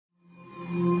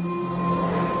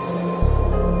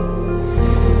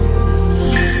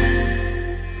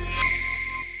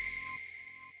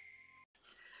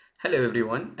Hello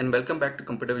everyone and welcome back to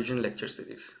Computer Vision lecture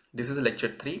series. This is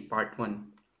lecture 3 part 1.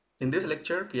 In this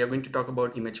lecture we are going to talk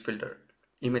about image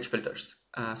filters,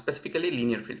 specifically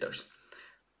linear filters.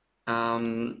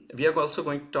 We are also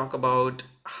going to talk about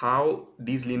how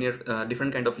these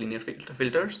different kind of linear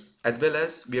filters, as well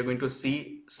as we are going to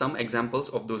see some examples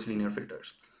of those linear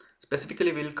filters.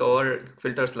 Specifically, we'll cover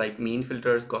filters like mean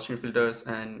filters, Gaussian filters,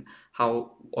 and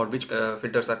how or which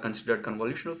filters are considered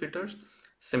convolutional filters.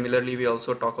 Similarly, we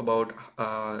also talk about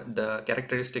the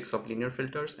characteristics of linear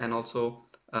filters and also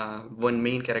one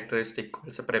main characteristic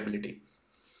called separability.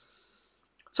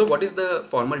 So what is the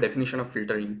formal definition of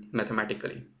filtering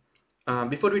mathematically?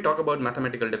 Before we talk about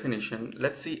mathematical definition,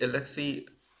 let's see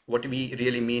what we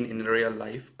really mean in real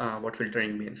life. What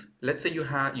filtering means. Let's say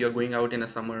you're going out in a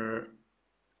summer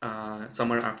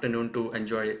afternoon to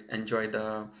enjoy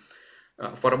the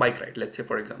for a bike ride. Let's say,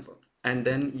 for example, and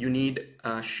then you need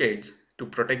shades to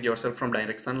protect yourself from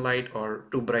direct sunlight or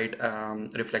too bright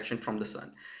reflection from the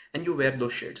sun, and you wear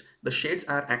those shades. The shades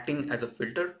are acting as a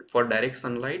filter for direct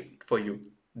sunlight for you.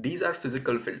 These are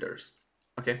physical filters.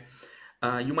 Okay.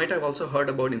 You might have also heard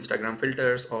about Instagram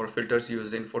filters or filters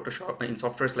used in Photoshop, in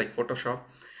softwares like Photoshop.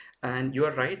 And you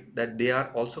are right that they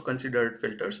are also considered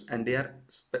filters, and they are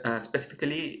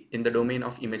specifically in the domain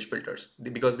of image filters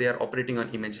because they are operating on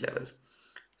image levels.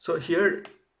 So here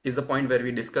is the point where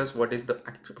we discuss what is the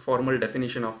formal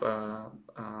definition of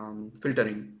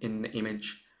filtering in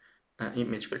image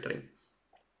filtering.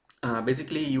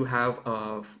 Basically, you have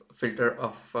a filter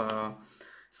of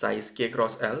size k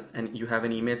cross l, and you have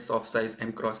an image of size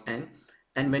m cross n.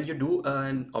 And when you do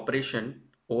an operation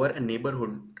over a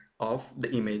neighborhood of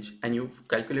the image and you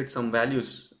calculate some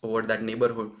values over that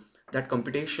neighborhood, this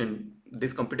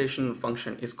computation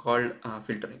function is called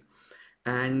filtering.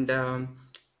 And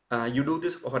you do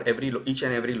this for each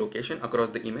and every location across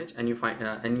the image, and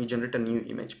you generate a new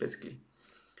image basically.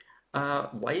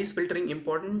 Why is filtering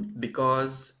important?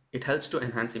 Because it helps to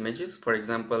enhance images. For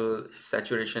example,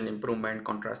 saturation improvement,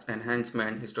 contrast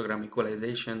enhancement, histogram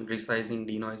equalization, resizing,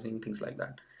 denoising, things like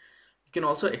that. You can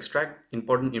also extract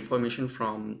important information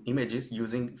from images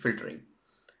using filtering.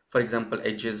 For example,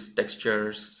 edges,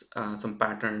 textures, some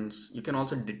patterns. You can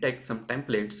also detect some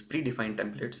templates, predefined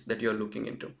templates that you're looking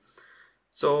into.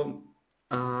 So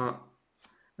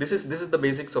this is the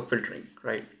basics of filtering,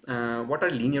 right? What are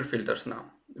linear filters now?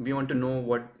 We want to know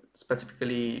what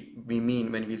specifically we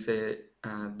mean when we say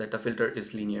that a filter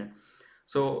is linear.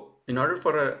 So in order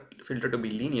for a filter to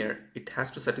be linear, it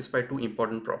has to satisfy two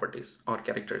important properties or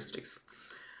characteristics.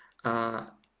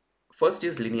 First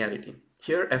is linearity.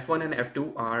 Here f1 and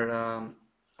f2 are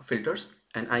filters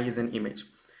and I is an image.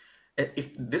 If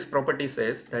this property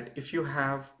says that if you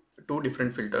have two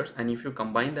different filters and if you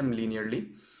combine them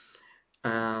linearly,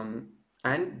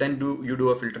 and then you do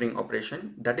a filtering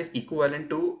operation, that is equivalent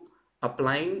to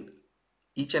applying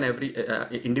each and every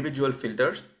individual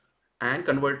filters and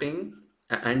converting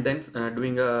and then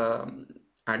doing a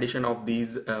addition of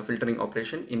these filtering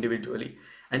operation individually.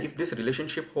 And if this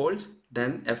relationship holds,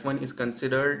 then f1 is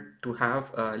considered to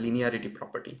have a linearity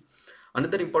property.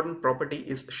 Another important property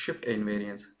is shift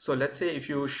invariance. So let's say if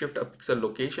you shift a pixel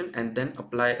location and then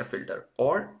apply a filter,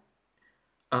 or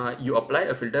you apply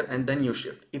a filter and then you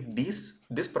shift. If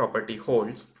this property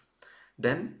holds,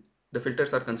 then the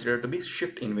filters are considered to be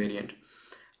shift invariant.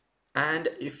 And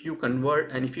if you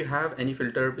convert, and if you have any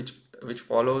filter which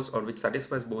follows or which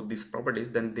satisfies both these properties,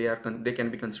 then they can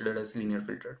be considered as linear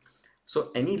filter.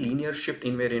 So any linear shift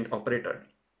invariant operator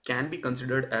can be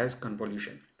considered as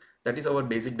convolution. That is our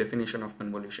basic definition of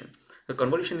convolution. The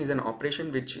convolution is an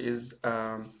operation which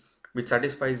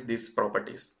satisfies these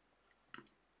properties.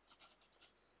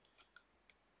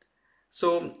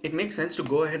 So it makes sense to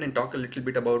go ahead and talk a little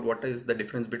bit about what is the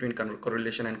difference between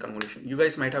correlation and convolution. You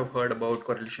guys might have heard about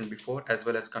correlation before, as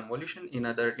well as convolution in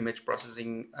other image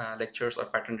processing lectures or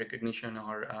pattern recognition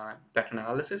or pattern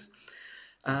analysis.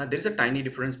 There is a tiny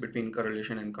difference between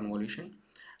correlation and convolution.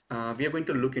 We are going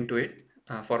to look into it,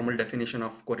 formal definition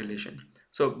of correlation.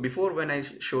 So before, when I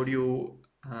showed you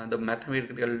the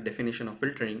mathematical definition of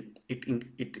filtering,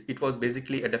 it was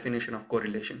basically a definition of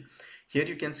correlation. Here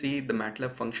you can see the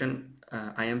MATLAB function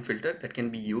IM filter that can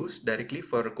be used directly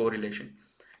for correlation.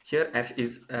 Here f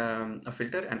is a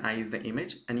filter and I is the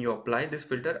image, and you apply this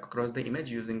filter across the image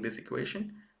using this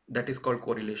equation that is called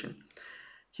correlation.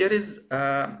 Here is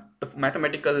the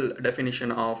mathematical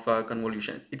definition of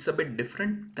convolution. It's a bit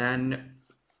different than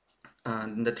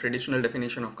the traditional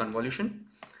definition of convolution.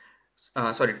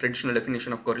 Traditional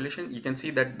definition of correlation. You can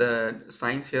see that the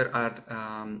signs here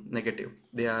are negative.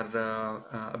 They are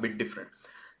a bit different.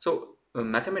 So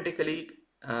mathematically,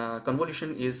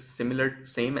 convolution is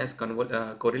same as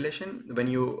correlation when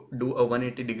you do a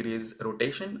 180 degrees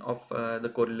rotation of the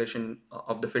correlation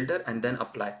of the filter and then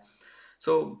apply.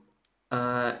 So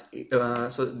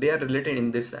so they are related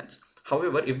in this sense.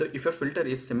 However, if your filter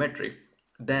is symmetric,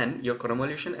 then your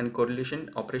convolution and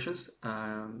correlation operations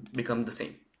become the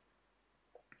same.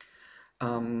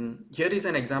 Here is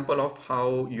an example of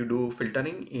how you do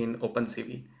filtering in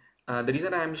OpenCV. The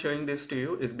reason I am showing this to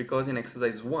you is because in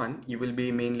exercise 1, you will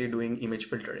be mainly doing image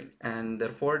filtering, and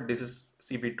therefore this is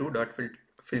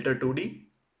cp2.filter2d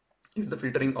is the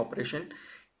filtering operation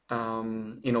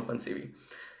in OpenCV.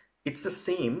 It's the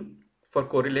same for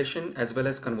correlation as well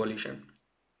as convolution.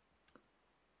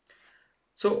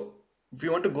 So we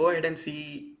want to go ahead and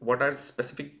see what are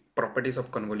specific properties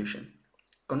of convolution.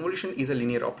 Convolution is a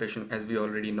linear operation, as we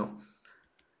already know.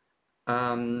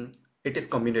 It is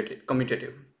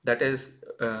commutative. That is,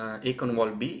 A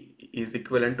convol B is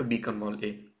equivalent to B convol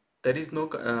A. There is no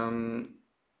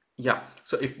yeah.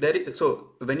 So if there is,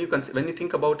 so when you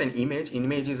think about an image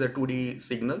is a 2D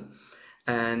signal,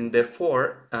 and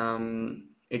therefore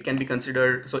it can be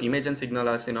considered. So image and signal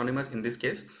are synonymous in this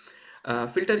case.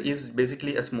 Filter is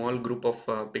basically a small group of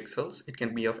pixels. It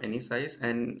can be of any size,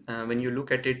 and when you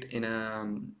look at it in a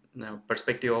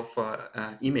perspective of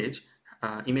image,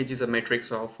 image is a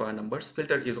matrix of numbers.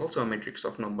 Filter is also a matrix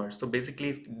of numbers. So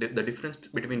basically, the difference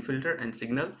between filter and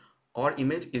signal or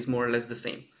image is more or less the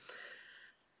same.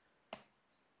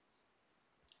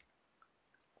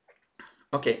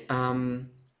 Okay.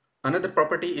 Another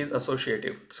property is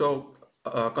associative. So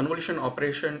convolution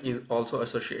operation is also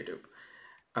associative.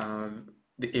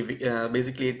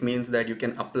 Basically it means that you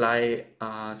can apply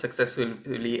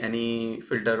successfully any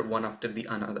filter one after the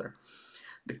another.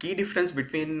 The key difference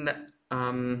between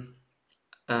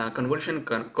convolution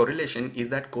correlation is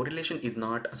that correlation is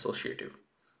not associative.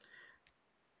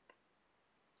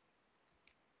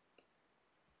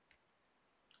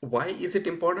 Why is it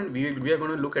important? We are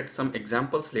going to look at some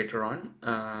examples later on,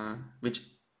 which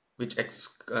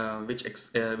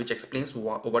explains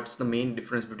what's the main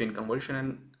difference between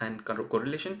convolution and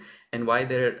correlation, and why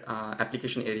their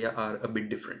application area are a bit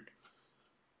different.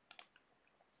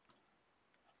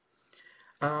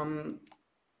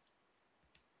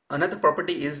 Another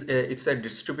property is it's a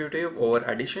distributive over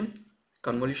addition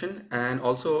convolution, and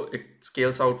also it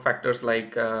scales out factors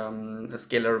like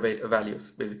scalar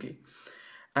values basically.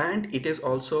 And it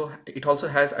also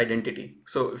has identity.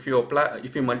 So if you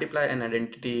multiply an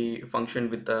identity function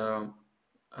with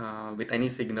any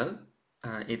signal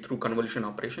through convolution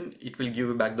operation, it will give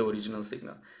you back the original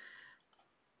signal.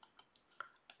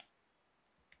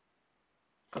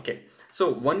 Okay,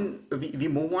 so we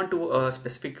move on to a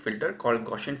specific filter called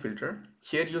Gaussian filter.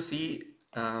 Here you see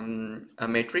a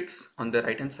matrix on the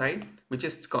right hand side, which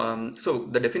is so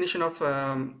the definition of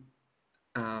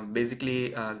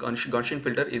basically Gaussian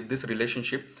filter is this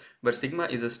relationship where sigma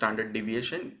is a standard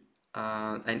deviation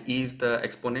and E is the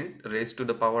exponent raised to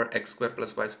the power x square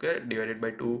plus y square divided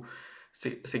by 2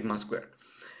 sigma square.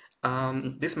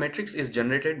 This matrix is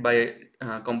generated by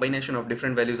a combination of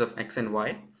different values of x and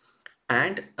y,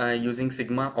 and using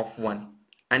sigma of 1.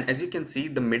 And as you can see,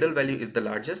 the middle value is the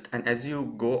largest, and as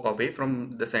you go away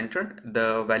from the center,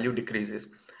 the value decreases.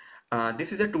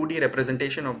 This is a 2D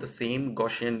representation of the same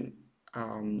Gaussian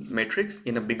matrix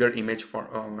in a bigger image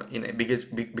in a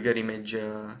bigger image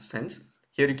sense.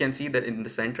 Here you can see that in the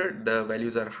center the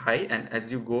values are high, and as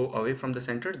you go away from the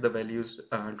centers the values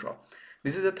drop.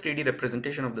 This is a 3D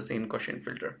representation of the same Gaussian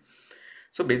filter.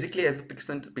 So basically, as the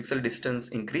pixel distance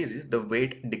increases, the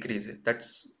weight decreases.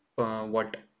 That's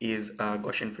what is a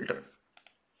Gaussian filter.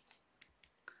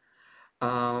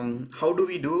 How do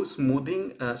we do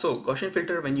smoothing? So Gaussian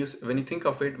filter, when you think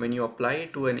of it, when you apply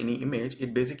it to any image,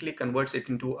 it basically converts it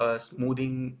into a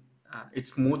smoothing. It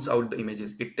smooths out the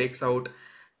images. It takes out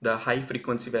the high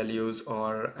frequency values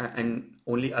and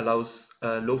only allows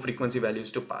low frequency values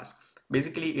to pass.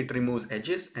 Basically, it removes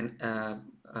edges and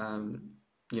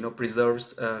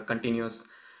preserves continuous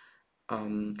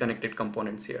connected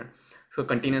components here. So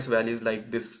continuous values like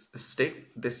this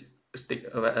stick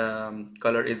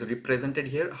color is represented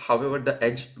here. However, the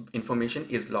edge information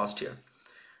is lost here.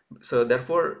 So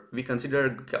therefore, we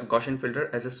consider Gaussian filter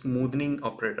as a smoothing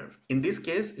operator. In this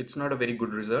case, it's not a very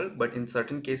good result, but in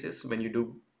certain cases, when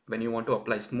you want to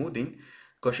apply smoothing,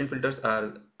 Gaussian filters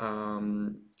are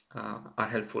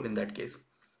helpful in that case.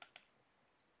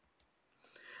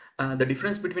 The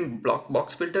difference between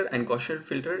box filter and Gaussian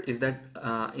filter is that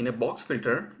in a box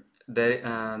filter, the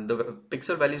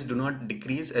pixel values do not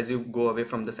decrease as you go away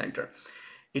from the center.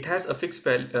 It has a fixed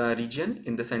region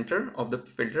in the center of the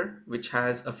filter, which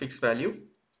has a fixed value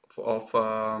of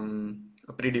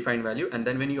predefined value, and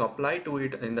then when you apply to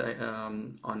it in the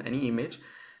on any image,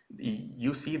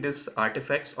 you see this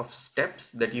artifacts of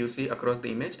steps that you see across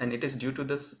the image, and it is due to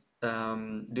this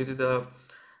due to the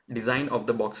design of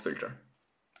the box filter.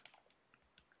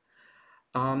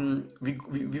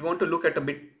 We want to look at a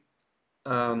bit.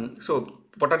 So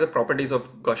what are the properties of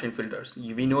Gaussian filters?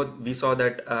 We saw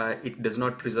that it does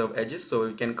not preserve edges, so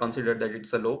we can consider that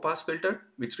it's a low pass filter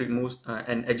which removes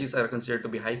and edges are considered to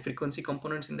be high frequency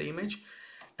components in the image,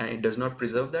 and it does not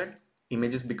preserve that.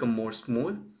 Images become more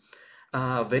smooth.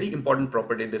 Very important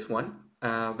property, this one.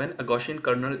 When a Gaussian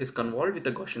kernel is convolved with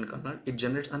a Gaussian kernel, it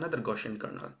generates another Gaussian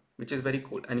kernel, which is very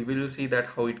cool, and we will see that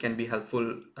how it can be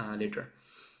helpful later.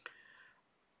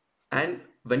 And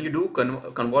when you do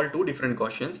convolve two different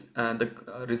Gaussians, the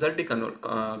resulting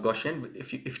Gaussian,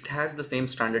 if it has the same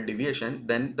standard deviation,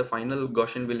 then the final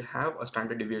Gaussian will have a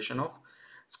standard deviation of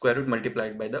square root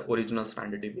multiplied by the original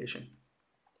standard deviation.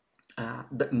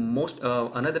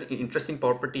 Another interesting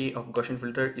property of Gaussian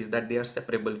filter is that they are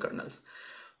separable kernels.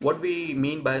 What we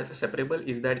mean by separable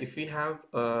is that if we have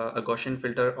a Gaussian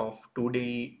filter of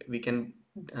 2D, we can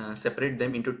separate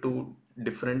them into two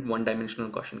different one-dimensional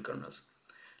Gaussian kernels.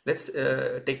 Let's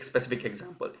take specific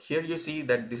example. Here you see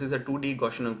that this is a 2D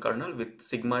Gaussian kernel with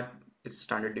sigma is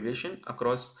standard deviation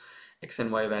across x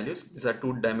and y values. These are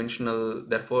two-dimensional,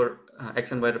 therefore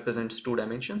x and y represents two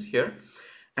dimensions here.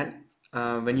 And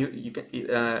when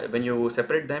you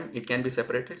separate them, it can be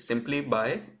separated simply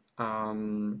by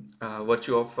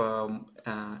virtue of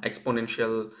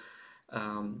exponential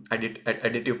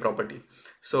additive property.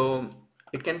 So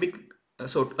it can be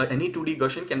any 2D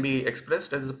Gaussian can be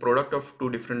expressed as a product of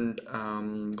two different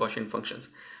Gaussian functions.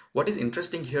 What is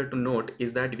interesting here to note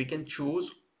is that we can choose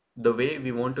the way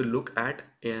we want to look at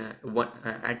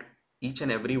at each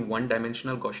and every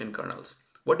one-dimensional Gaussian kernels.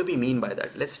 What do we mean by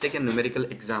that? Let's take a numerical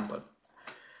example.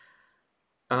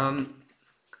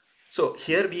 So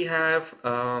here we have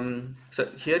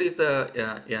here is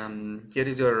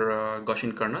your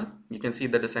Gaussian kernel. You can see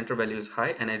that the center value is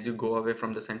high, and as you go away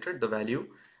from the center, the value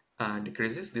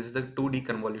decreases. This is the 2D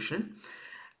convolution,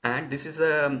 and this is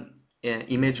a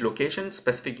image location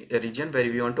specific region where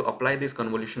we want to apply this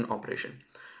convolution operation.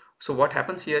 So what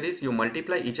happens here is you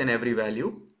multiply each and every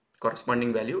value,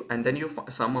 corresponding value, and then you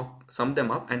sum them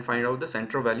up and find out the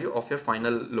center value of your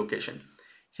final location.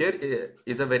 Here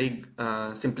is a very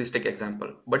simplistic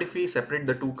example, but if we separate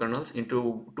the two kernels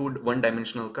into two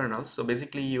one-dimensional kernels, so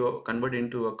basically you convert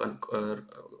into a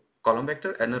column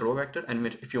vector and a row vector, and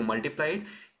if you multiply it,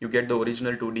 you get the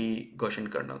original 2D Gaussian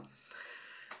kernel.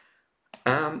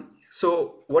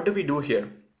 So what do we do here?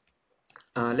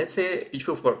 Let's say if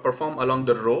you perform along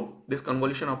the row this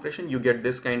convolution operation, you get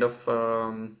this kind of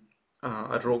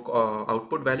a row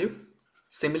output value.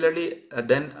 Similarly,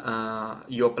 then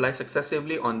you apply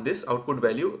successively on this output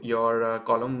value your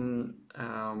column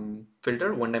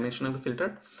filter, one-dimensional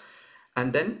filter,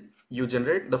 and then you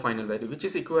generate the final value, which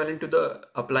is equivalent to the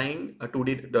applying a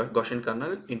 2D Gaussian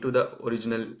kernel into the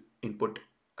original input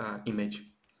image.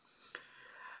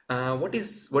 What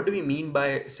do we mean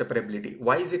by separability?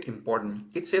 Why is it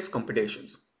important? It saves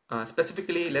computations.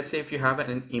 Specifically, let's say if you have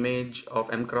an image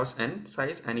of m cross n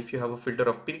size, and if you have a filter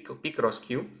of p cross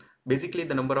q, basically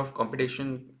the number of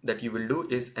computation that you will do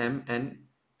is m, n,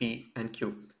 p, and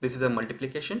q. This is a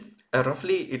multiplication.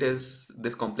 Roughly, it is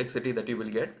this complexity that you will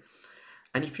get.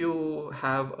 And if you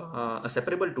have a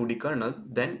separable 2D kernel,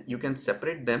 then you can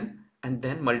separate them and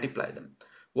then multiply them.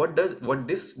 What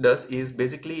this does is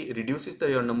basically reduces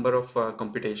your number of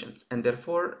computations, and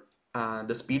therefore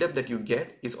the speed up that you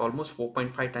get is almost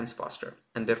 4.5 times faster.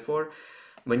 And therefore,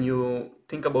 when you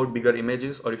think about bigger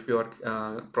images, or if you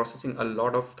are processing a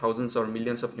lot of thousands or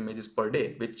millions of images per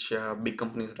day, which big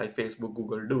companies like Facebook,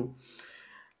 Google do,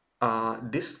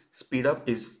 this speed up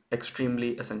is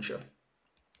extremely essential.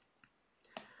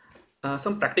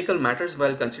 Some practical matters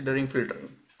while considering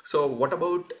filtering. So what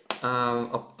about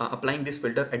applying this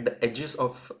filter at the edges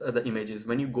of the images?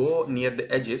 When you go near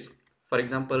the edges, for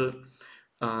example,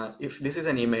 if this is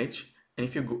an image, and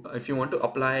if you want to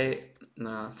apply,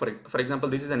 for example,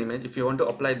 this is an image. If you want to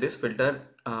apply this filter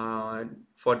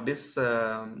for this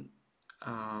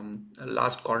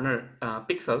last corner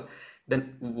pixel,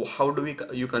 then how do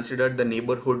you consider the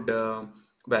neighborhood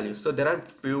values? So there are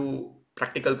few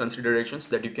practical considerations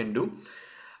that you can do.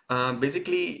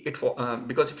 Basically,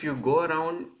 because if you go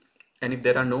around and if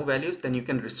there are no values, then you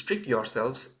can restrict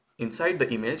yourselves inside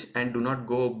the image and do not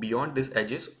go beyond these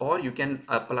edges, or you can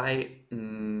apply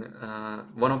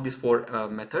one of these four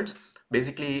methods.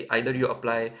 Basically, either you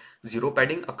apply zero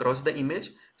padding across the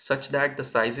image such that the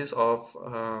sizes of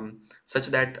such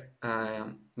that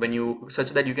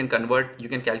such that you can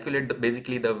calculate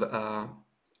basically the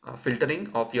filtering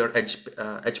of your edge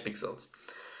pixels,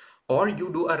 or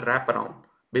you do a wraparound.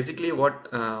 Basically,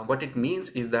 what it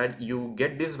means is that you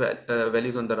get these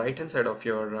values on the right hand side of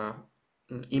your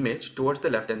image towards the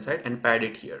left hand side and pad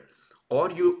it here,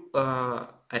 or you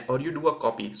do a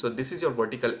copy. So this is your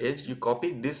vertical edge. You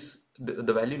copy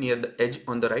the value near the edge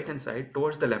on the right hand side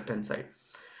towards the left hand side,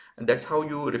 and that's how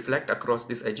you reflect across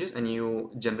these edges, and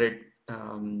you generate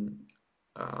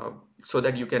so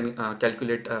that you can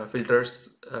calculate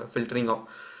filtering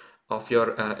of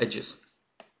your edges.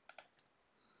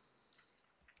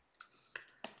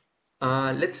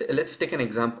 Let's take an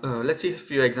example. Let's see a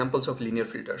few examples of linear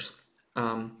filters.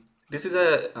 This is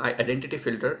a identity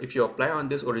filter. If you apply on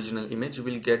this original image, you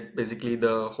will get basically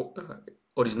the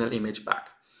original image back.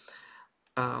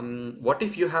 What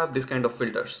if you have this kind of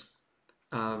filters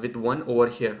with one over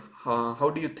here? How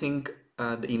do you think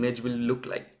the image will look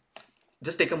like?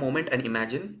 Just take a moment and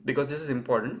imagine, because this is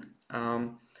important.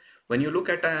 When you look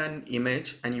at an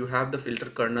image and you have the filter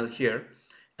kernel here,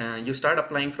 you start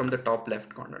applying from the top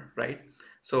left corner, right?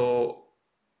 So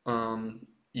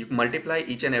you multiply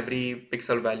each and every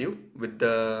pixel value with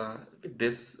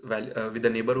this value with the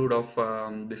neighborhood of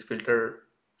this filter,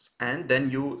 and then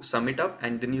you sum it up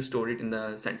and then you store it in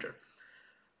the center.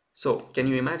 So can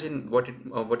you imagine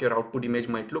what your output image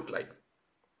might look like?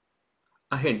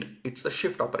 A hint: it's a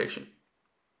shift operation.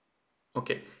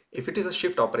 Okay, if it is a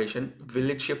shift operation, will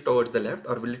it shift towards the left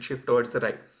or will it shift towards the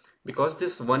right? Because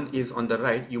this one is on the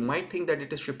right, you might think that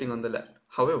it is shifting on the left.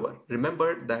 However,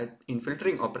 remember that in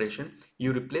filtering operation,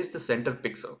 you replace the center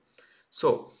pixel.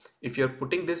 So if you're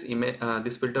putting this image,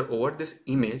 this filter over this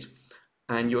image,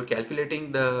 and you're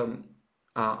calculating the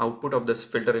output of this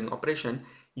filtering operation,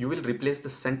 you will replace the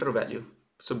center value.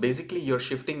 So basically, you're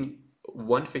shifting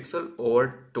one pixel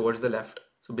over towards the left.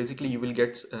 So basically, you will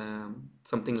get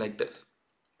something like this.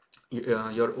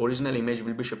 Your original image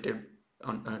will be shifted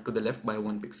to the left by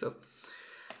one pixel.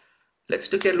 Let's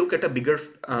take a look at a bigger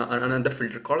another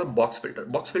filter called a box filter.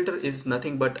 Box filter is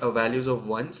nothing but values of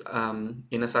ones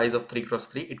in a size of 3 cross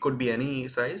 3. It could be any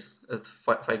size,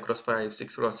 5 cross 5,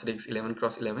 6 cross 6, 11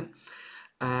 cross 11.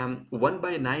 1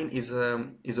 by 9 is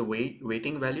a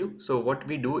weighting value. So what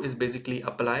we do is basically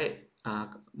apply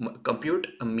compute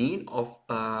a mean of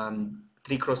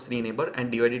 3 cross 3 neighbor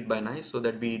and divide it by 9, so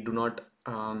that we do not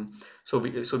so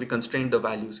we constrain the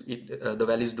values. The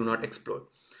values do not explode.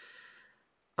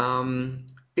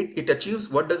 It achieves,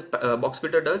 what does box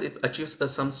filter does? It achieves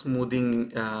some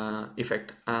smoothing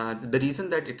effect. The reason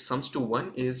that it sums to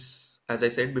 1 is, as I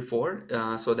said before,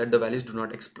 so that the values do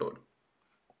not explode.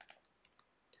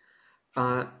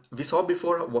 We saw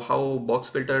before how box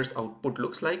filters output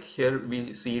looks like. Here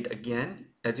we see it again.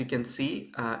 As you can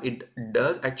see, it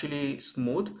does actually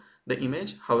smooth the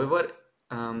image. However,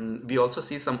 we also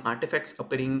see some artifacts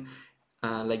appearing,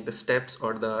 like the steps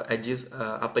or the edges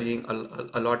appearing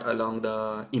a lot along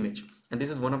the image. And this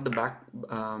is one of the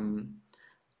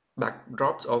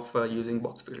backdrops of using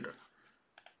box filter.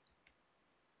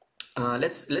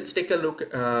 Let's take a look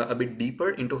a bit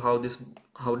deeper into how this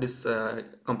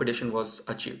computation was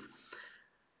achieved.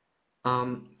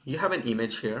 You have an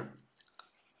image here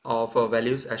of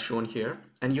values as shown here,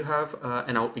 and you have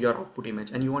your output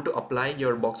image, and you want to apply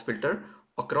your box filter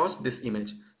across this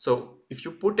image. So if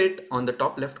you put it on the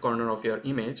top left corner of your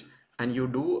image and you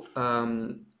do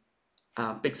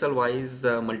pixel wise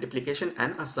multiplication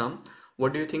and a sum,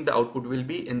 what do you think the output will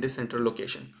be in this center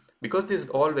location? Because these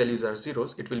all values are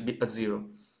zeros, it will be a 0.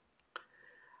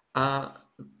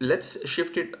 Let's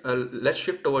shift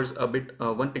towards a bit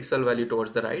 1 pixel value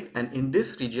towards the right, and in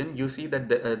this region you see that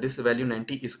this value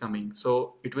 90 is coming,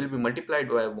 so it will be multiplied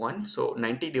by 1. So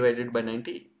 90 divided by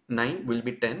 99 will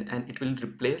be 10, and it will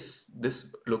replace this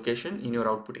location in your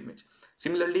output image.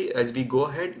 Similarly, as we go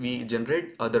ahead, we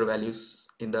generate other values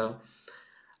in the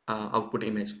output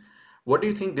image. What do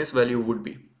you think this value would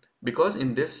be? Because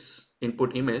in this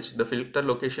input image, the filter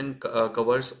location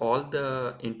covers all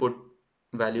the input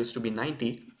values to be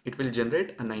 90, it will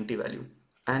generate a 90 value.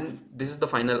 And this is the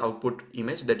final output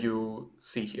image that you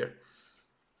see here.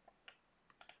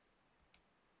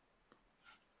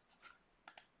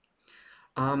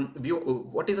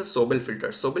 What is a Sobel filter?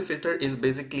 Sobel filter is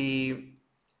basically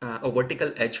a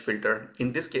vertical edge filter.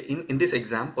 In this case, in this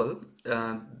example,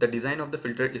 the design of the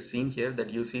filter is seen here, that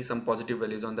you see some positive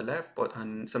values on the left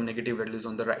and some negative values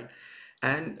on the right,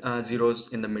 and zeros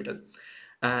in the middle.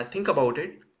 Think about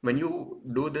it. When you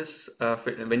do this,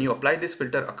 when you apply this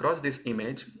filter across this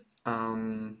image,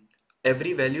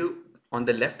 every value on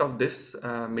the left of this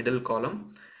middle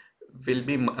column will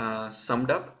be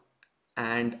summed up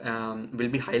and will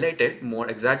be highlighted, more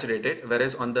exaggerated,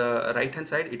 whereas on the right hand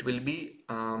side it will be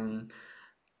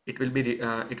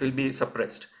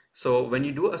suppressed. So when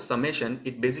you do a summation,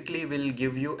 it basically will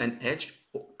give you an edge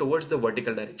towards the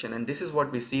vertical direction, and this is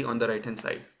what we see on the right hand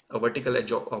side, a vertical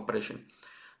edge operation.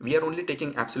 We are only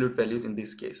taking absolute values in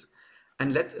this case.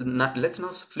 And let's now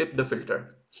flip the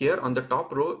filter. Here on the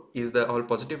top row is the all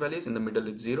positive values, in the middle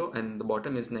is 0, and the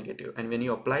bottom is negative. And when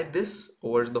you apply this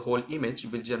over the whole image, you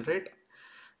will generate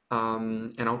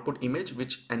an output image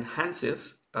which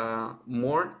enhances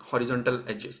more horizontal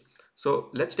edges. So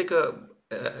let's take a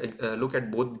look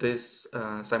at both this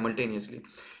simultaneously.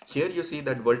 Here you see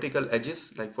that vertical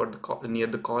edges, like for the near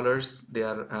the collars, they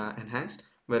are enhanced,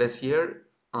 whereas here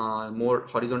more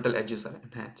horizontal edges are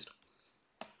enhanced.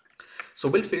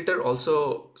 Sobel filter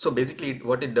also, so basically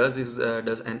what it does is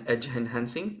does an edge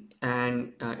enhancing,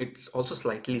 and it's also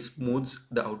slightly smooths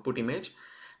the output image,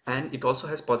 and it also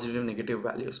has positive and negative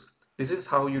values. This is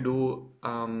how you do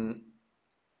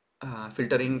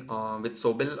filtering with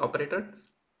Sobel operator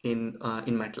in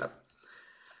MATLAB.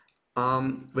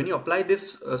 When you apply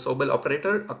this Sobel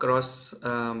operator across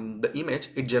the image,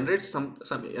 it generates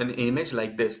an image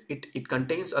like this. It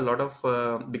contains a lot of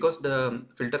because the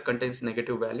filter contains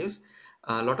negative values,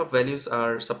 a lot of values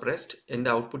are suppressed in the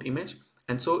output image,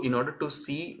 and so in order to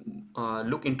see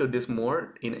look into this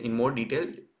more in more detail,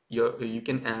 you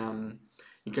can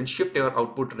shift your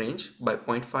output range by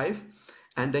 0.5,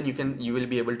 and then you will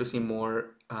be able to see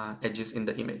more edges in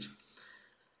the image.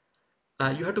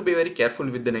 You have to be very careful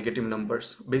with the negative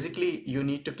numbers. Basically, you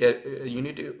need to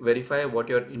verify what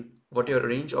your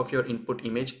range of your input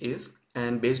image is,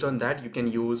 and based on that, you can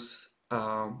use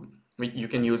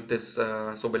this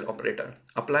Sobel operator.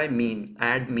 Apply mean,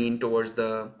 add mean towards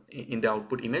in the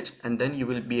output image, and then you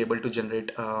will be able to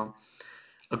generate a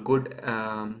good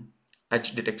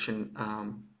edge detection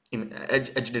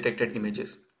edge detected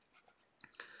images.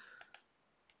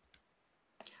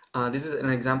 This is an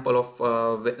example of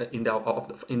in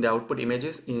the output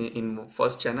images in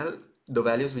first channel, the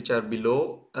values which are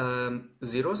below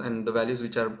zeros and the values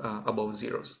which are above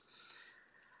zeros.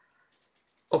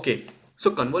 Okay,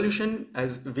 so convolution,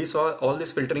 as we saw, all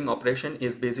this filtering operation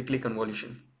is basically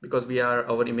convolution, because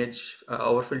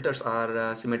our filters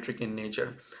are symmetric in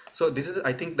nature. So this is,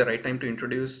 I think, the right time to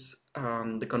introduce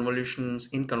the convolutions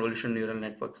in convolution neural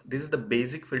networks. This is the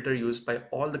basic filter used by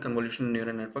all the convolution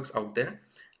neural networks out there.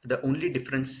 The only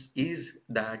difference is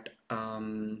that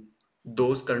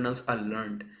those kernels are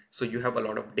learned. So you have a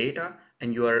lot of data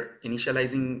and you are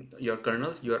initializing your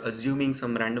kernels, you are assuming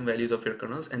some random values of your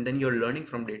kernels, and then you're learning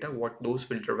from data what those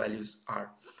filter values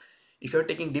are. If you're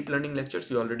taking deep learning lectures,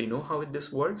 you already know how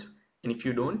this works. And if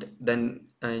you don't, then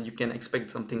you can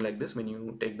expect something like this when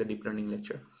you take the deep learning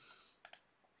lecture.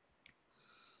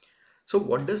 So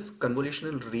what does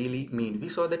convolutional really mean? We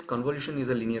saw that convolution is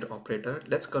a linear operator.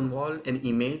 Let's convolve an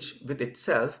image with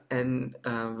itself and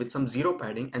with some zero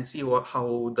padding and see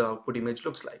how the output image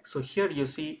looks like. So here you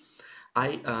see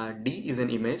D is an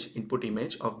input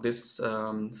image of this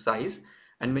size.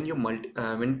 And when you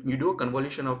do a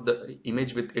convolution of the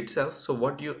image with itself, so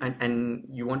what and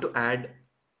you want to add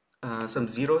some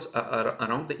zeros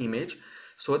around the image,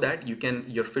 so that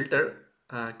your filter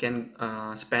can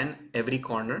span every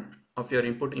corner of your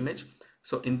input image.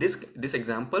 So in this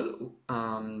example,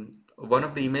 one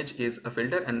of the image is a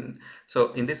filter, and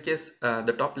so in this case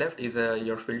the top left is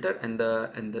your filter, and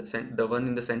the one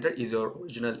in the center is your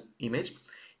original image.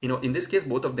 In this case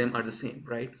both of them are the same,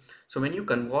 right? So when you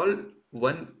convolve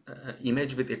one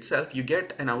image with itself, you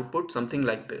get an output something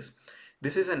like this. The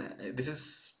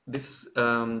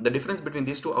difference between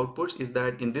these two outputs is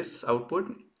that in this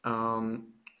output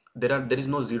there is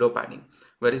no zero padding,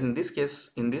 whereas in this case,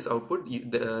 in this output,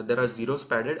 there are zeros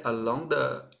padded along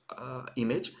the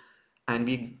image, and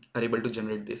we are able to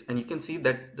generate this. And you can see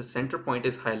that the center point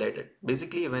is highlighted.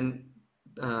 Basically, when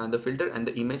the filter and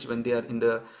the image, when they are in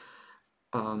the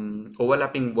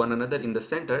overlapping one another in the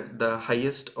center, the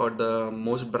highest or the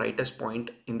most brightest point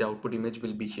in the output image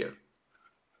will be here.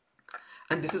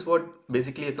 And this is what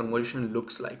basically a convolution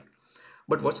looks like.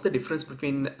 But what's the difference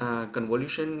between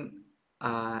convolution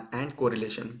and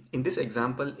correlation? In this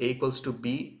example, A equals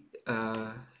B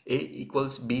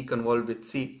convolved with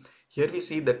C. Here we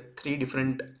see the three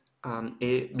different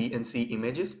A, B, and C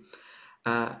images.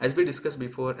 As we discussed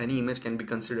before, any image can be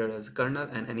considered as a kernel,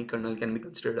 and any kernel can be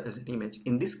considered as an image.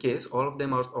 In this case, all of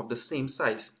them are of the same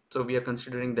size, so we are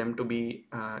considering them to be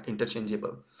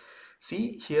interchangeable.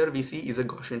 C, here we see, is a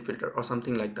Gaussian filter or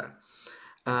something like that.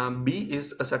 B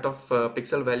is a set of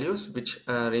pixel values which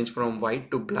range from white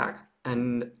to black,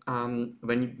 And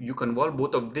when you convolve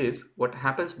both of this, what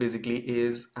happens basically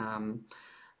is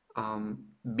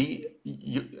B,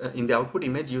 in the output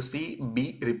image, you see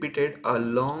B repeated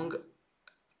along,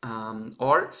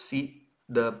 or C,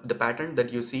 the pattern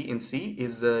that you see in C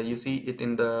is you see it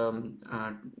in the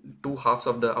two halves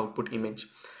of the output image.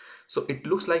 So it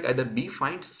looks like either B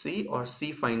finds C or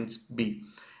C finds B.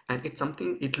 And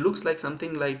it looks like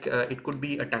something like it could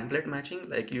be a template matching,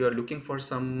 like you are looking for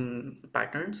some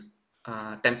patterns.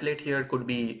 Template here could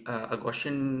be a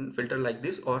Gaussian filter like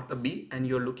this, or a B, and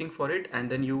you're looking for it, and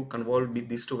then you convolve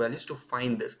these two values to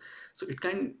find this. So it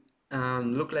can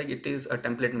look like it is a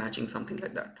template matching, something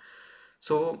like that.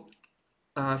 So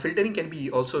filtering can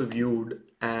be also viewed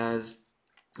as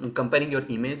comparing your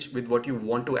image with what you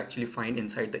want to actually find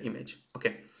inside the image.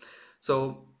 Okay,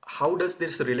 so how does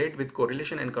this relate with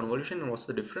correlation and convolution, and what's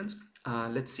the difference?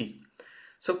 Let's see.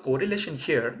 So correlation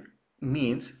here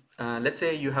means, let's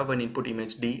say you have an input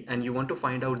image D and you want to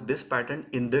find out this pattern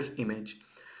in this image.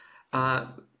 Uh,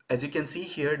 as you can see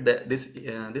here,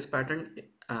 this pattern,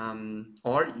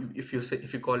 or if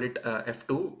you call it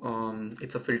F2,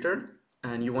 it's a filter,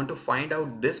 and you want to find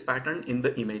out this pattern in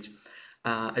the image.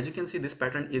 As you can see, this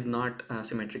pattern is not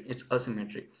symmetric; it's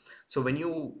asymmetric. So when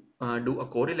you do a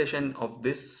correlation of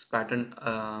this pattern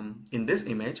in this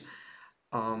image,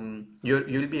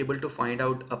 you'll be able to find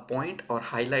out a point or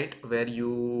highlight where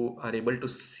you are able to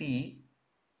see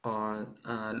or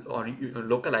you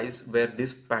localize where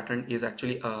this pattern is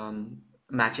actually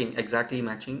exactly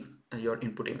matching your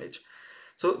input image.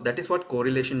 So that is what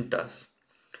correlation does.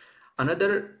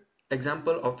 Another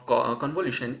example of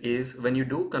convolution is when you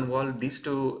do convolve these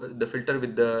two, the filter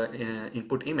with the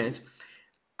input image.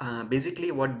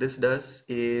 Basically what this does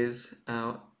is,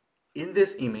 in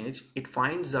this image, it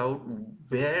finds out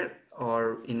where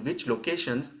or in which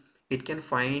locations it can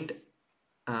find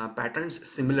patterns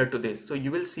similar to this. So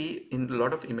you will see in a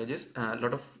lot of images, a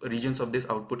lot of regions of this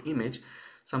output image,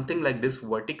 something like this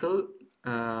vertical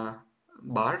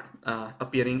bar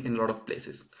appearing in a lot of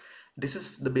places. This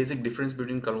is the basic difference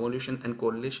between convolution and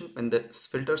correlation when the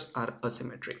filters are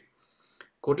asymmetric.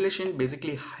 Correlation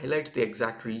basically highlights the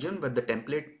exact region where the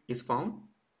template is found.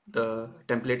 The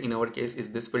template in our case is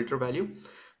this filter value,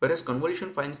 whereas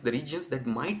convolution finds the regions that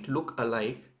might look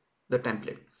alike the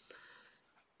template.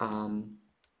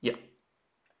 Yeah,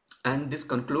 and this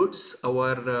concludes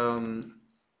our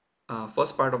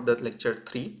first part of the lecture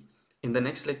 3. In the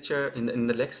next lecture, in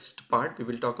the next part, we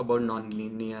will talk about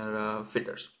nonlinear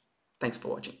filters. Thanks for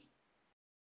watching.